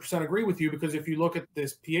 100% agree with you, because if you look at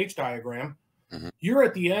this pH diagram, you're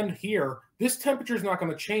at the end here. This temperature is not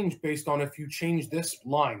going to change based on if you change this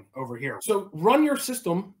line over here. So run your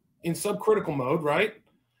system in subcritical mode, right?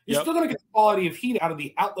 You're still going to get the quality of heat out of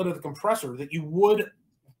the outlet of the compressor that you would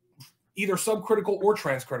either subcritical or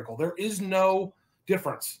transcritical. There is no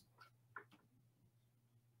difference.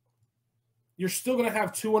 You're still going to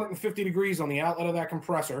have 250 degrees on the outlet of that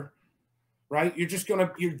compressor, right? You're just going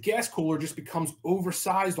to, your gas cooler just becomes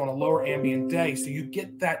oversized on a lower ambient day. So you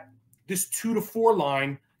get that, this 2 to 4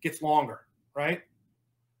 line gets longer, right?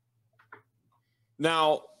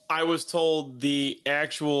 Now, I was told the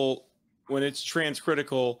actual, when it's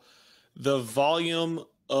transcritical, the volume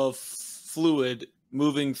of fluid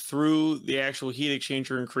moving through the actual heat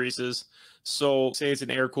exchanger increases. So say it's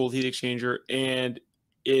an air-cooled heat exchanger, and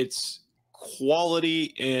its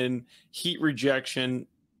quality and heat rejection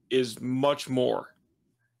is much more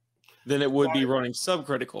than it would be running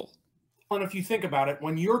subcritical. And if you think about it,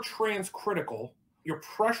 when you're transcritical, your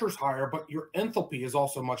pressure's higher, but your enthalpy is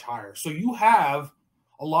also much higher. So you have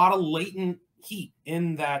a lot of latent heat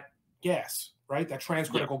in that gas, right? That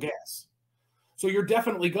transcritical gas. So you're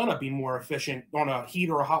definitely going to be more efficient on a heat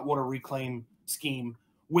or a hot water reclaim scheme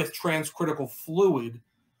with transcritical fluid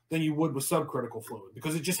than you would with subcritical fluid,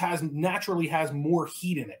 because it just naturally has more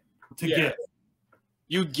heat in it to get.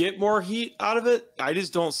 You get more heat out of it. I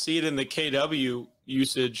just don't see it in the KW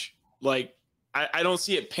usage. Like, I don't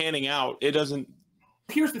see it panning out. It doesn't.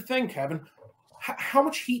 Here's the thing, Kevin. How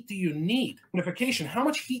much heat do you need? Unification, how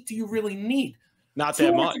much heat do you really need? Not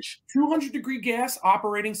that much. 200 degree gas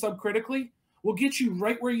operating subcritically will get you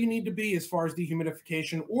right where you need to be as far as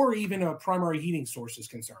dehumidification or even a primary heating source is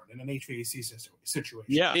concerned in an HVAC situation.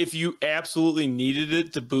 Yeah, if you absolutely needed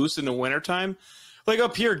it to boost in the wintertime, like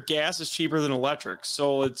up here, gas is cheaper than electric.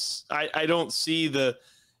 So it's, I don't see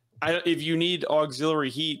if you need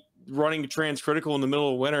auxiliary heat running transcritical in the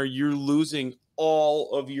middle of winter, you're losing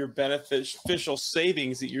all of your beneficial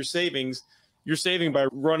savings that you're saving by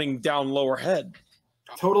running down lower head.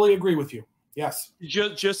 Totally agree with you. Yes.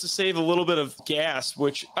 Just to save a little bit of gas,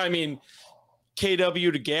 which, I mean,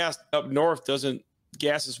 KW to gas up north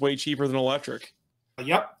gas is way cheaper than electric.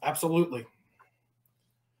 Yep, absolutely.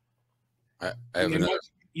 I have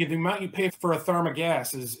the amount you pay for a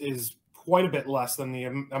thermogas is quite a bit less than the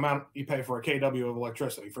amount you pay for a KW of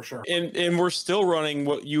electricity, for sure. And we're still running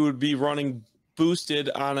what you would be running boosted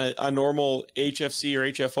on a normal HFC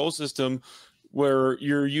or HFO system where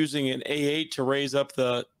you're using an A8 to raise up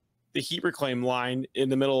the heat reclaim line in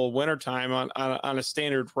the middle of wintertime on a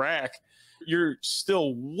standard rack, you're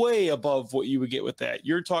still way above what you would get with that.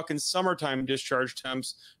 You're talking summertime discharge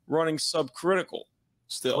temps running subcritical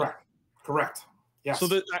still. Correct. Yes. So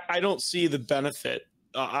that I don't see the benefit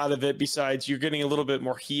out of it besides you're getting a little bit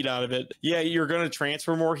more heat out of it. Yeah, you're going to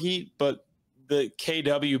transfer more heat, but the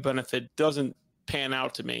KW benefit doesn't pan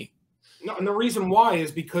out to me. No, and the reason why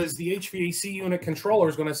is because the HVAC unit controller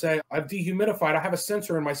is going to say, I've dehumidified. I have a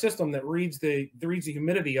sensor in my system that reads the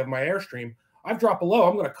humidity of my airstream. I've dropped below.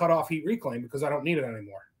 I'm going to cut off heat reclaim because I don't need it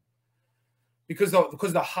anymore. Because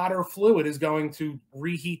the hotter fluid is going to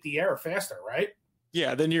reheat the air faster, right?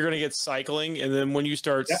 Yeah, then you're going to get cycling. And then when you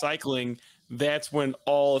start cycling, that's when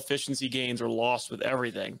all efficiency gains are lost with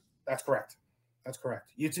everything. That's correct.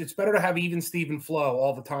 It's better to have even Steven flow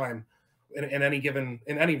all the time in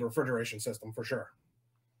any refrigeration system for sure.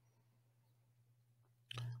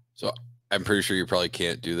 So I'm pretty sure you probably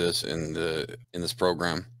can't do this in this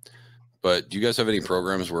program, but do you guys have any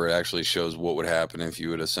programs where it actually shows what would happen if you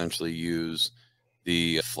would essentially use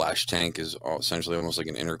the flash tank is essentially almost like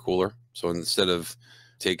an intercooler? So instead of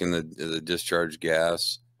taking the discharge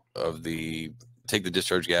gas of the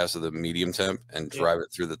medium temp and drive it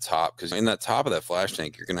through the top, because in that top of that flash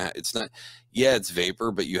tank, you're gonna it's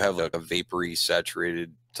vapor, but you have like a vapory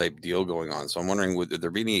saturated type deal going on. So I'm wondering, would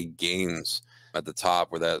there be any gains at the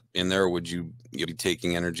top where that in there, or would you be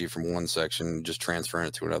taking energy from one section and just transferring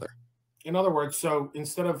it to another? In other words, so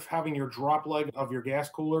instead of having your drop leg of your gas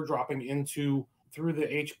cooler dropping through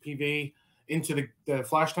the HPV into the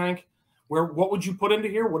flash tank, what would you put into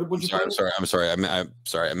here? What would you put in? I'm sorry. I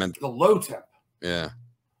meant the low temp. Yeah.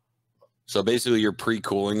 So basically you're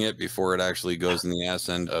pre-cooling it before it actually goes in the ass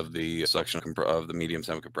end of the suction of the medium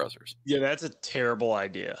temp compressors. Yeah, that's a terrible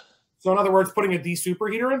idea. So in other words, putting a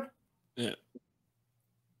desuperheater in? Yeah.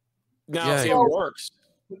 Now it works.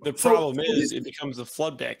 The problem is it becomes a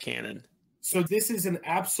floodback cannon. So this is an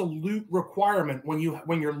absolute requirement when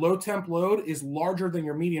your low temp load is larger than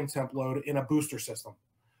your medium temp load in a booster system.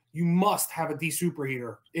 You must have a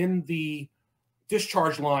desuperheater in the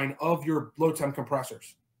discharge line of your low temp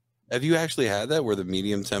compressors. Have you actually had that where the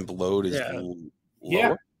medium temp load is lower?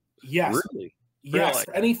 Yeah. Yes. Really? Yes. Really?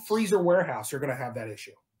 For any freezer warehouse, you're going to have that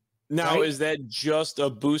issue. Now, right? Is that just a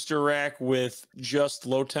booster rack with just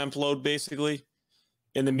low temp load, basically?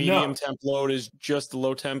 And the medium temp load is just the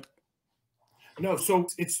low temp? No, so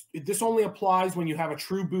this only applies when you have a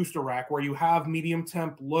true booster rack where you have medium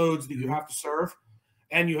temp loads that you have to serve,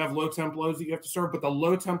 and you have low temp loads that you have to serve, but the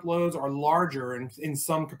low temp loads are larger in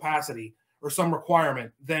some capacity or some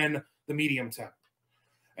requirement than the medium temp.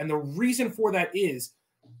 And the reason for that is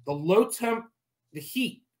the low temp, the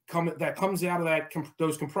heat that comes out of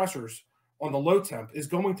those compressors on the low temp is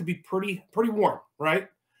going to be pretty warm, right?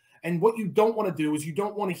 And what you don't want to do is you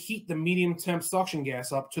don't want to heat the medium temp suction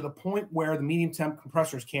gas up to the point where the medium temp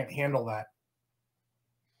compressors can't handle that,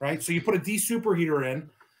 right? So you put a desuperheater in,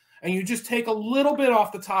 and you just take a little bit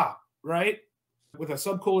off the top, right, with a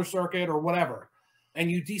subcooler circuit or whatever,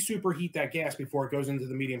 and you desuperheat that gas before it goes into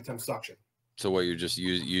the medium temp suction. So what you're just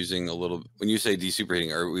using a little, when you say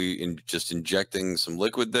desuperheating, are we just injecting some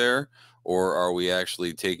liquid there, or are we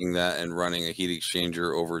actually taking that and running a heat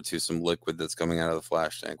exchanger over to some liquid that's coming out of the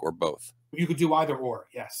flash tank, or both? You could do either or,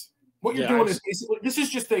 yes. What you're doing is basically this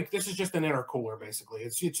is just an intercooler, basically.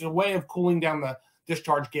 It's a way of cooling down the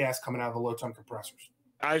discharge gas coming out of the low temp compressors.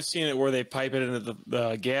 I've seen it where they pipe it into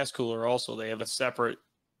the gas cooler also. They have a separate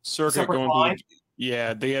circuit going to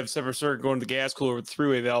they have a separate circuit going to the gas cooler with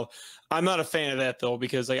three-way valve. I'm not a fan of that though,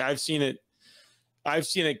 because like I've seen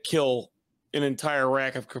it kill an entire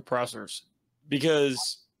rack of compressors,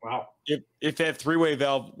 because if that three-way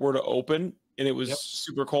valve were to open and it was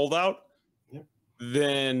super cold out,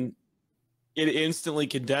 then it instantly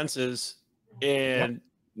condenses and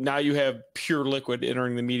now you have pure liquid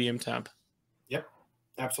entering the medium temp.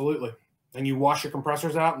 Absolutely. And you wash your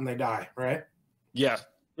compressors out and they die, right? Yeah.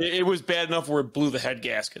 It was bad enough where it blew the head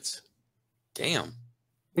gaskets. Damn.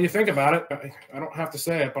 When you think about it, I don't have to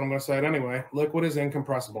say it, but I'm going to say it anyway. Liquid is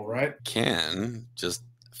incompressible, right? Just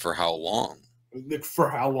for how long? For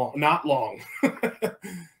how long? Not long.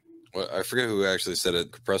 Well, I forget who actually said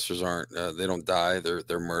it. Compressors they don't die.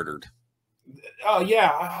 They're murdered. Oh,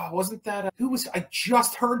 yeah. Wasn't that, I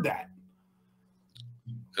just heard that.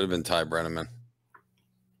 Could have been Ty Brenneman.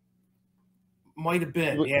 Might have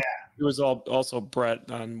been, yeah. It was also Brett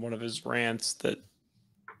on one of his rants that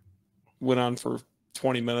went on for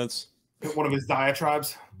 20 minutes. One of his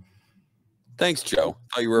diatribes. Thanks, Joe.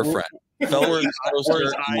 Thought you were a friend. Fellas,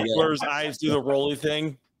 where his eyes do the rolly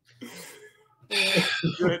thing.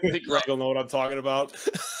 I think Greg will know what I'm talking about.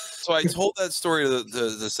 So I told that story to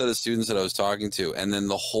the set of students that I was talking to, and then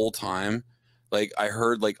the whole time, like I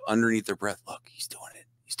heard like underneath their breath, "Look, he's doing it.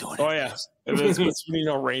 He's doing it." Oh yeah, and it's when you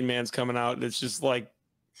know Rain Man's coming out, and it's just like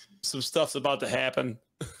some stuff's about to happen.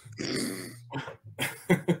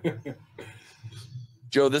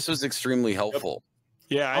 Joe, this was extremely helpful.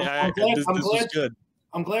 Yeah, this was good.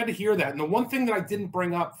 I'm glad to hear that. And the one thing that I didn't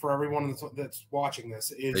bring up for everyone that's watching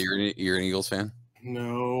this is you're an Eagles fan.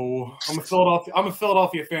 No, I'm a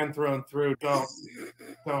Philadelphia fan through and through. Don't.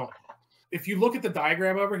 If you look at the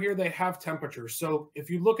diagram over here, they have temperatures. So if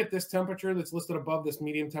you look at this temperature that's listed above this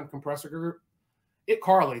medium temp compressor group, it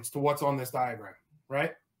correlates to what's on this diagram,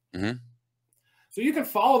 right? Mm-hmm. So you can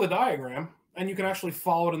follow the diagram, and you can actually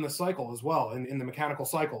follow it in the cycle as well, in the mechanical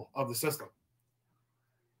cycle of the system.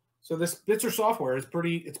 So this Bitzer software is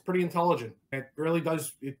pretty intelligent. It really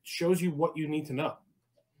does. It shows you what you need to know.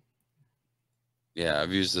 Yeah,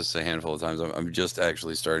 I've used this a handful of times. I'm just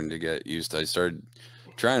actually starting to get used to it. I started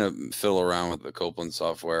trying to fiddle around with the Copeland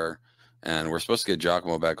software, and we're supposed to get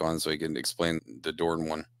Giacomo back on so he can explain the Dorn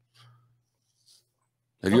one.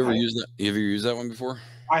 Have you ever used that? Have you ever used that one before?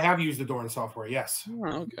 I have used the Dorn software, yes. Oh,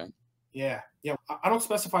 okay. Yeah. I don't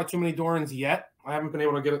specify too many Dorns yet. I haven't been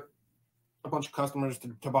able to get a bunch of customers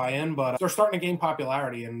to buy in, but they're starting to gain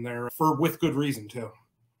popularity, and they're with good reason too.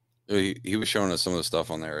 He was showing us some of the stuff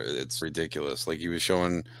on there. It's ridiculous. Like he was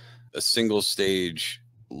showing a single stage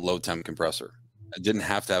low temp compressor. It didn't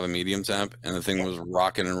have to have a medium temp, and the thing was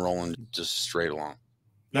rocking and rolling just straight along.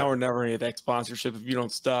 Now we're never going to get that sponsorship if you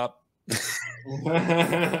don't stop.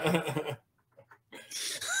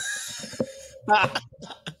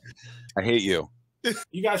 I hate you.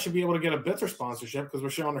 You guys should be able to get a Bitzer sponsorship because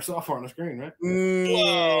we're showing our software on the screen, right? I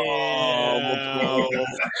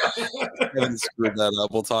haven't screwed that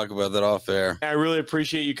up. We'll talk about that off air. I really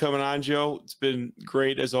appreciate you coming on, Joe. It's been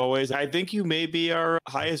great as always. I think you may be our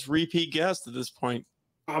highest repeat guest at this point.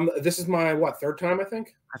 This is my third time, I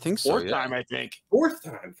think? I think so. Fourth time, I think. Fourth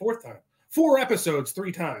time. 4 episodes, 3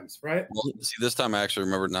 times, right? Well, see, this time I actually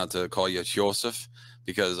remembered not to call you Joseph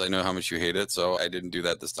because I know how much you hate it, so I didn't do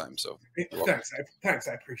that this time. So thanks,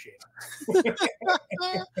 I appreciate it.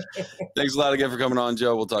 Thanks a lot again for coming on,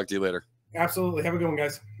 Joe. We'll talk to you later. Absolutely. Have a good one,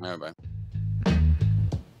 guys. All right, bye.